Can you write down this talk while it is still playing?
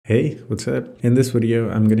Hey, what's up? In this video,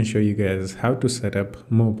 I'm going to show you guys how to set up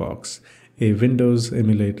Mobox, a Windows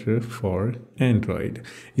emulator for Android.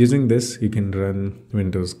 Using this, you can run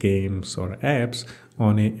Windows games or apps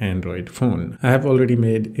on an Android phone. I have already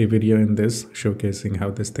made a video in this showcasing how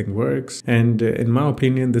this thing works, and in my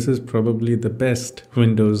opinion, this is probably the best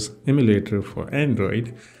Windows emulator for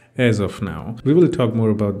Android as of now. We will talk more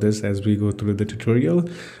about this as we go through the tutorial,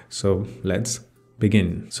 so let's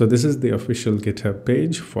begin. So this is the official GitHub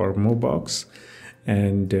page for Mobox,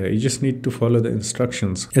 and you just need to follow the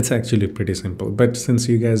instructions. It's actually pretty simple, but since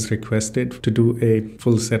you guys requested to do a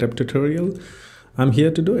full setup tutorial, I'm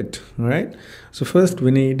here to do it. All right, so first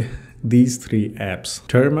we need these three apps: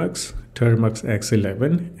 Turmo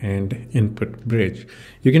X11 and Input Bridge.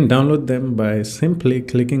 You can download them by simply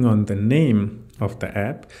clicking on the name of the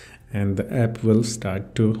app, and the app will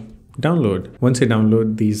start to download. Once you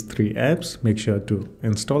download these three apps, make sure to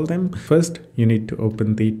install them. First, you need to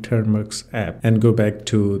open the Turmo X app and go back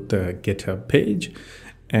to the GitHub page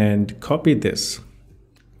and copy this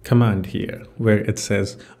command here where it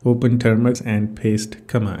says open Turmo X and paste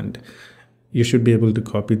command. You should be able to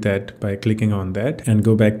copy that by clicking on that and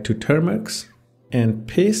go back to Turmo X and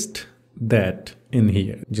paste that in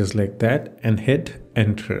here just like that and hit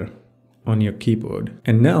enter on your keyboard.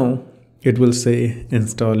 And now it will say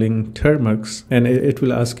installing Turmo X, and it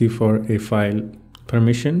will ask you for a file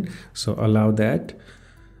permission, so allow that.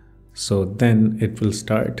 So then it will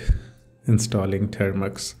start installing Turmo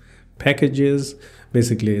X packages.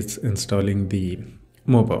 Basically it's installing the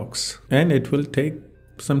Mobox, and it will take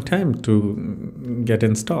some time to get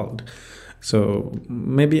installed, so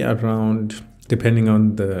maybe around, depending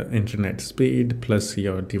on the internet speed plus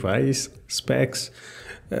your device specs,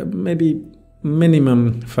 maybe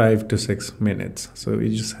minimum 5 to 6 minutes. So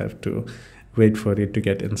you just have to wait for it to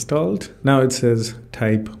get installed. Now it says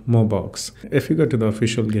type Mobox. If you go to the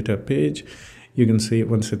official GitHub page, you can see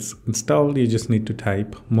once it's installed, you just need to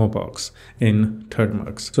type Mobox in Turmo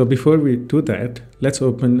X. So before we do that, let's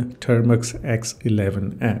open Turmo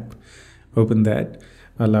X11 app. Open that,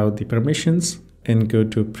 allow the permissions, and go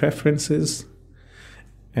to Preferences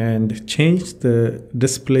and change the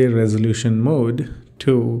display resolution mode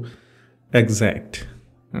to exact.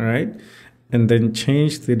 All right, and then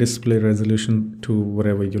change the display resolution to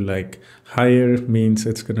whatever you like. Higher means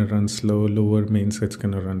it's going to run slow, lower means it's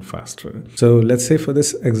going to run faster. So let's say for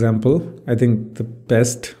this example, I think the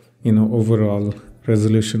best overall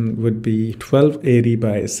resolution would be 1280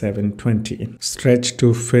 by 720. Stretch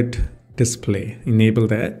to fit display, enable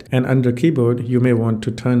that. And under keyboard, you may want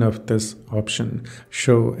to turn off this option,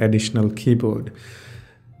 show additional keyboard,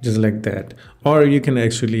 just like that. Or you can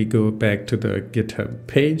actually go back to the GitHub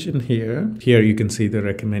page, and here you can see the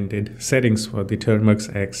recommended settings for the Turmo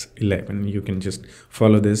X11. You can just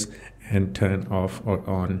follow this and turn off or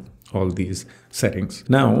on all these settings.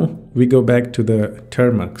 Now we go back to the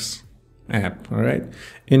Turmo X app. All right,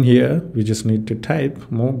 in here we just need to type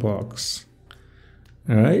Mobox,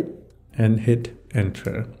 all right, and hit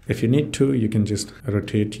enter. If you need to, you can just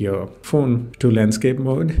rotate your phone to landscape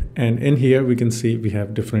mode, and in here we can see we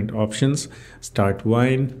have different options. Start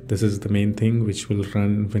Wine, this is the main thing which will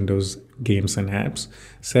run Windows games and apps.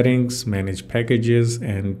 Settings, manage packages,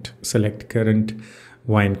 and select current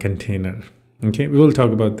Wine container. Okay, we will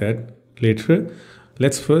talk about that later.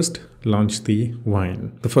 Let's first launch the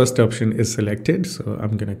Wine. The first option is selected, so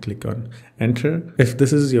I'm gonna click on enter. If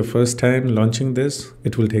this is your first time launching this,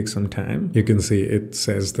 it will take some time. You can see it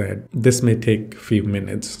says that this may take a few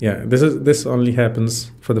minutes. Yeah, this only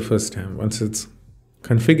happens for the first time. Once it's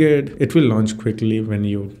configured, it will launch quickly when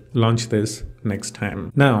you launch this next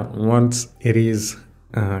time. Now, once it is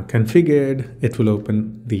configured, it will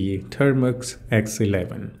open the Turmo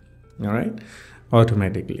X11. All right,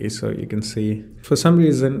 automatically. So you can see for some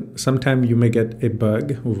reason, sometime you may get a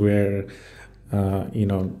bug where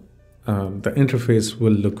the interface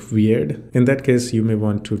will look weird. In that case, you may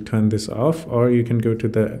want to turn this off, or you can go to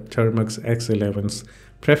the Turmo X11's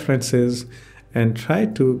preferences and try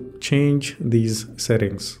to change these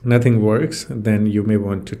settings. Nothing works, then you may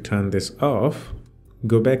want to turn this off.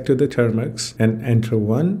 Go back to the Turmo X and enter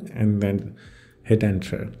 1, and then hit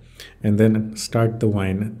enter, and then start the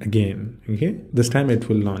Wine again. Okay, this time it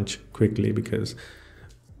will launch quickly because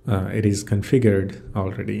it is configured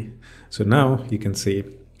already. So now you can see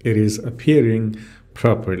it is appearing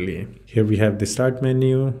properly. Here we have the start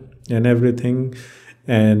menu and everything,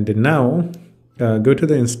 and now go to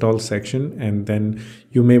the install section, and then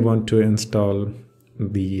you may want to install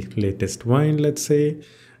the latest Wine, let's say.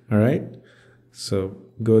 All right, so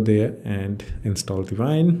go there and install the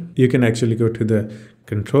Wine. You can actually go to the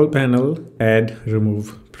control panel, add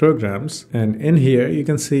remove programs, and in here you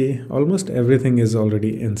can see almost everything is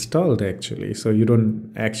already installed actually, so you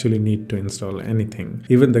don't actually need to install anything.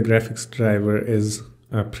 Even the graphics driver is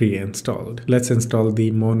pre-installed. Let's install the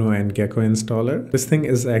Mono and Gecko installer. This thing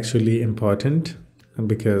is actually important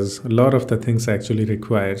because a lot of the things actually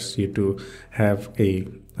requires you to have a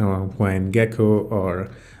Wine Gecko or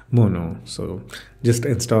Mono. So just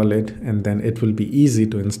install it and then it will be easy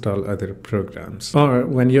to install other programs. Or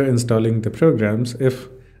when you're installing the programs, if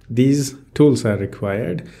these tools are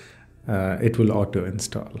required, it will auto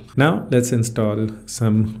install. Now let's install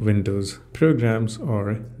some Windows programs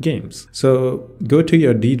or games. So go to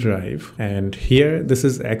your D drive, and here this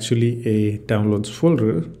is actually a downloads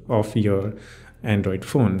folder of your Android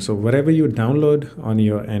phone. So whatever you download on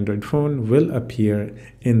your Android phone will appear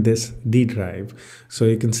in this D drive. So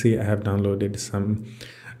you can see I have downloaded some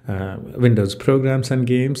Windows programs and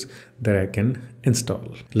games that I can install.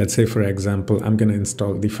 Let's say, for example, I'm going to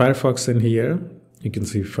install the Firefox in here. You can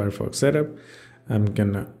see Firefox setup. I'm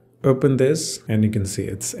going to open this and you can see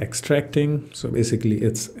it's extracting. So basically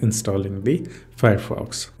it's installing the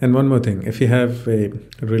Firefox. And one more thing, if you have a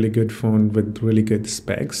really good phone with really good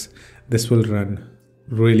specs, this will run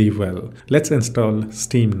really well. Let's install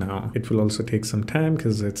Steam now. It will also take some time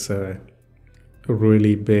because it's a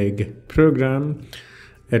really big program,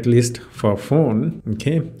 at least for phone.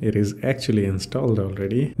 Okay, it is actually installed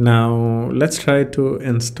already. Now let's try to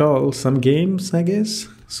install some games, I guess.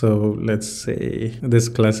 So let's say this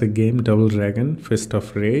classic game, Double Dragon Fist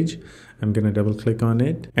of Rage. I'm gonna double click on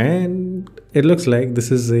it and it looks like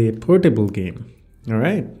this is a portable game. All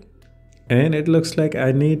right. And it looks like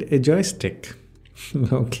I need a joystick.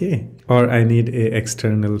 Okay. Or I need an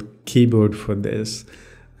external keyboard for this.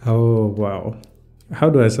 Oh, wow. How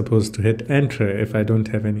do I suppose to hit enter if I don't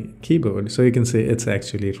have any keyboard? So you can see it's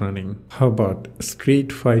actually running. How about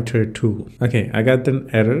Street Fighter 2? Okay, I got an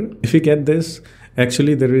error. If you get this,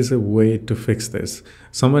 actually there is a way to fix this.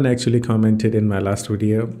 Someone actually commented in my last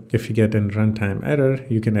video, if you get a runtime error,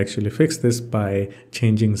 you can actually fix this by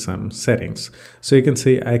changing some settings. So you can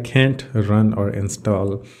see I can't run or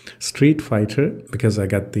install Street Fighter because I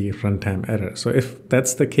got the runtime error. So if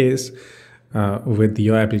that's the case, with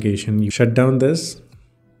your application, you shut down this.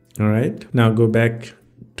 All right, now go back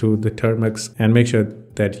to the Turmo X and make sure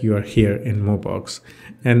that you are here in Mobox,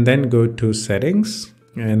 and then go to settings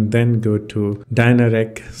and then go to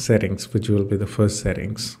Dynarec settings, which will be the first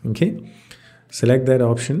settings. Okay, select that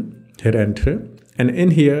option, hit enter, and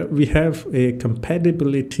in here we have a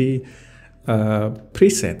compatibility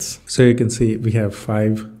presets. So you can see we have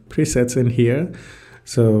 5 presets in here.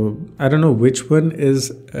 So I don't know which one is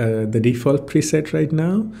the default preset right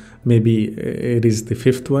now. Maybe it is the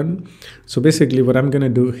 5th one. So basically what I'm going to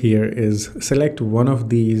do here is select one of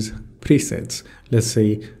these presets. Let's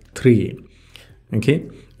say 3. Okay.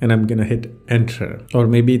 And I'm going to hit enter. Or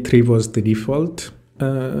maybe 3 was the default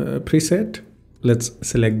preset. Let's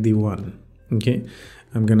select the 1. Okay.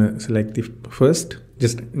 I'm going to select the first.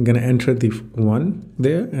 Just I'm going to enter the 1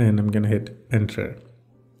 there and I'm going to hit enter.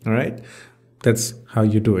 All right. That's how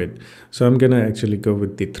you do it. So I'm gonna actually go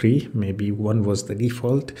with the 3. Maybe 1 was the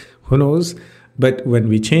default, who knows? But when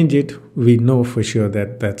we change it, we know for sure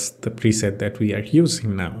that that's the preset that we are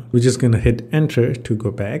using now. We're just gonna hit enter to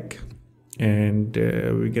go back, and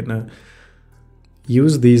we're gonna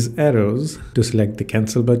use these arrows to select the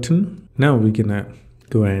cancel button. Now we're gonna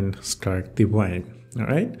go and start the wine. All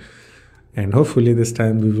right, and hopefully this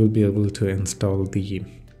time we will be able to install the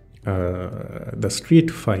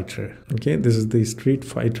Street Fighter. Okay, this is the Street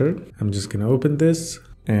Fighter. I'm just gonna open this,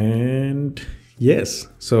 and yes,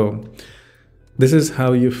 so this is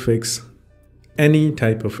how you fix any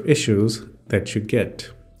type of issues that you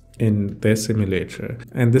get in this emulator.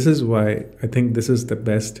 And this is why I think this is the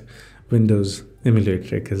best Windows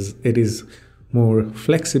emulator, because it is more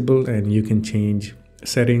flexible and you can change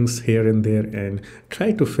settings here and there and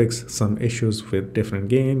try to fix some issues with different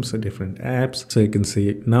games or different apps. So you can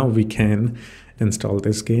see now we can install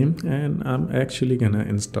this game, and I'm actually gonna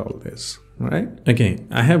install this. All right, okay,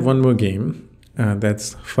 I have one more game,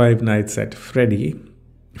 that's Five Nights at Freddy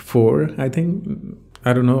 4, I think.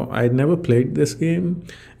 I don't know, I never played this game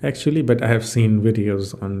actually, but I have seen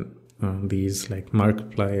videos on these, like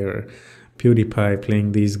Markiplier, PewDiePie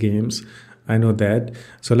playing these games. I know that.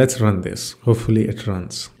 So let's run this. Hopefully it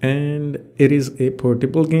runs. And it is a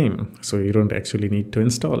portable game, so you don't actually need to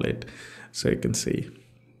install it. So you can see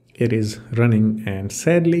it is running, and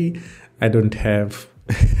sadly I don't have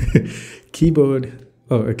keyboard.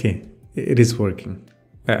 Oh, okay, it is working.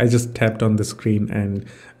 I just tapped on the screen and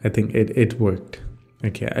I think it worked.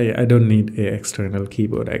 Okay, I don't need an external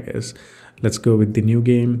keyboard, I guess. Let's go with the new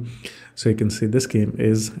game. So you can see this game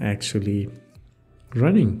is actually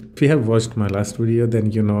running. If you have watched my last video,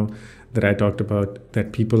 then you know that I talked about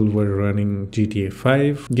that people were running GTA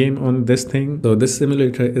 5 game on this thing. So this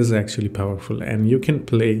simulator is actually powerful, and you can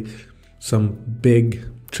play some big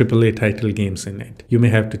AAA title games in it. You may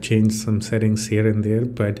have to change some settings here and there,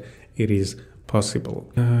 but it is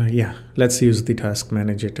possible. Yeah, let's use the task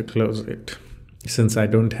manager to close it. Since I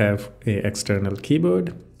don't have a external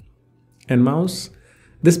keyboard and mouse,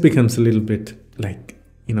 this becomes a little bit like,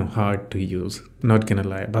 hard to use. Not gonna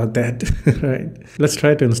lie about that, right? Let's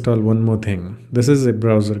try to install one more thing. This is a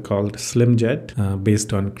browser called SlimJet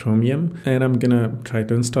based on Chromium, and I'm gonna try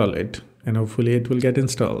to install it, and hopefully it will get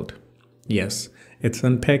installed. Yes, it's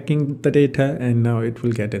unpacking the data and now it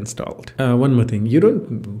will get installed. One more thing, you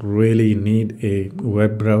don't really need a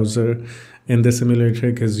web browser in the simulator,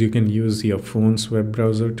 because you can use your phone's web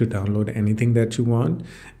browser to download anything that you want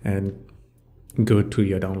and go to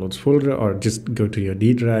your downloads folder, or just go to your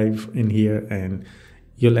D drive in here and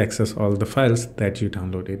you'll access all the files that you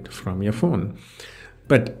downloaded from your phone.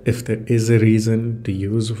 But if there is a reason to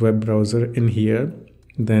use web browser in here,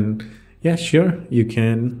 then yeah, sure, you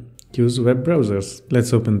can use web browsers.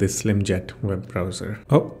 Let's open this SlimJet web browser.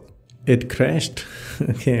 Oh, it crashed.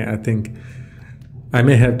 Okay, I think I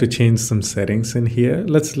may have to change some settings in here.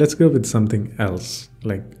 Let's go with something else.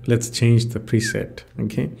 Like, let's change the preset.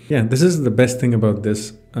 Okay. Yeah, this is the best thing about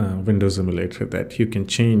this Windows emulator, that you can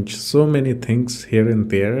change so many things here and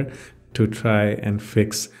there to try and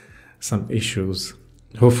fix some issues.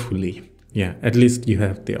 Hopefully, yeah, at least you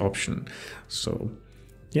have the option. So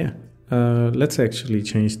yeah, let's actually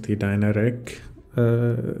change the dynamic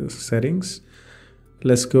settings.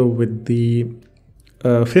 Let's go with the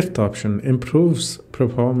fifth option, improves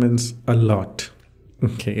performance a lot.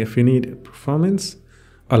 Okay, if you need performance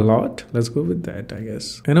a lot, let's go with that, I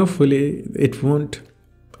guess. And hopefully it won't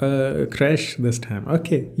crash this time.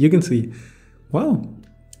 Okay, you can see. Wow,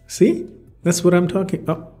 see? That's what I'm talking.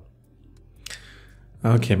 Oh.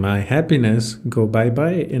 Okay, my happiness go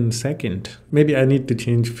bye-bye in a second. Maybe I need to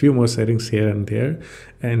change a few more settings here and there,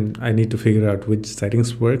 and I need to figure out which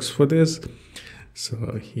settings works for this.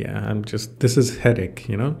 So yeah, this is headache,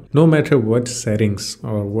 No matter what settings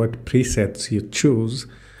or what presets you choose,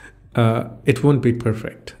 it won't be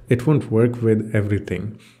perfect. It won't work with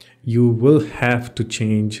everything. You will have to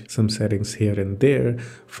change some settings here and there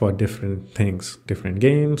for different things, different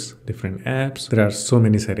games, different apps. There are so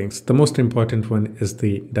many settings. The most important one is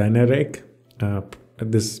the dynamic.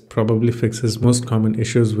 This probably fixes most common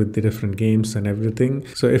issues with the different games and everything.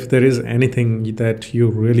 So if there is anything that you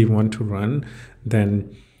really want to run,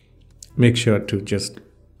 then make sure to just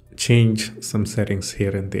change some settings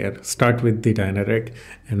here and there. Start with the dynamic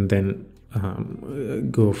and then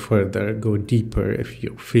go further, go deeper if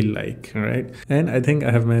you feel like. All right. And I think I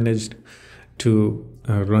have managed to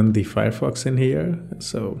run the Firefox in here.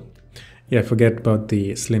 So yeah, forget about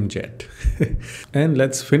the SlimJet. And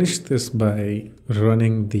let's finish this by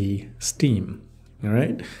running the Steam. All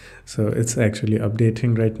right. So it's actually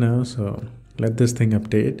updating right now. So let this thing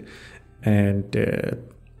update. And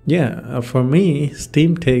yeah, for me,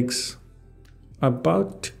 Steam takes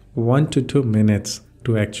about 1 to 2 minutes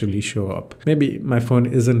to actually show up. Maybe my phone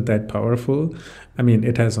isn't that powerful. I mean,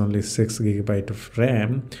 it has only 6 GB of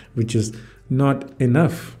RAM, which is not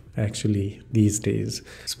enough actually these days,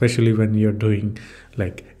 especially when you're doing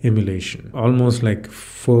like emulation. Almost like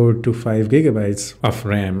 4 to 5 GB of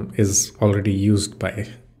RAM is already used by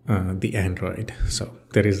the Android. So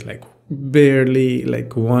there is like barely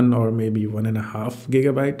like 1 or maybe 1.5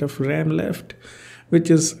 GB of RAM left, which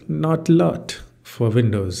is not a lot for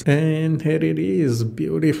Windows. And here it is,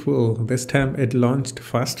 beautiful. This time it launched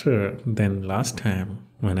faster than last time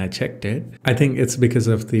when I checked it. I think it's because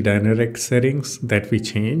of the dynamic settings that we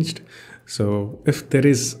changed. So if there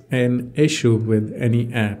is an issue with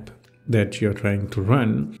any app that you're trying to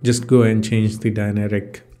run, just go and change the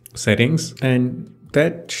dynamic settings, and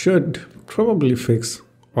that should probably fix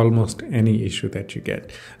almost any issue that you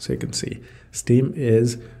get. So you can see Steam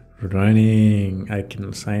is running. I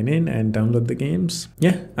can sign in and download the games.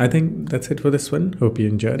 Yeah, I think that's it for this one. Hope you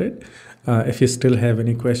enjoyed it. If you still have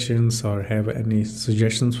any questions or have any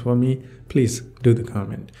suggestions for me, please do the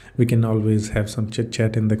comment. We can always have some chit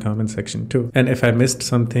chat in the comment section too. And if I missed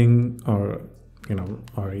something, or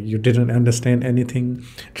or you didn't understand anything,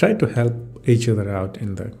 try to help each other out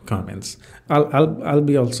in the comments. I'll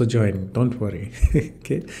be also joining, don't worry.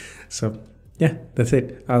 Okay, so yeah, that's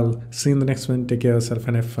it. I'll see you in the next one. Take care of yourself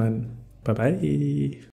and have fun. Bye bye.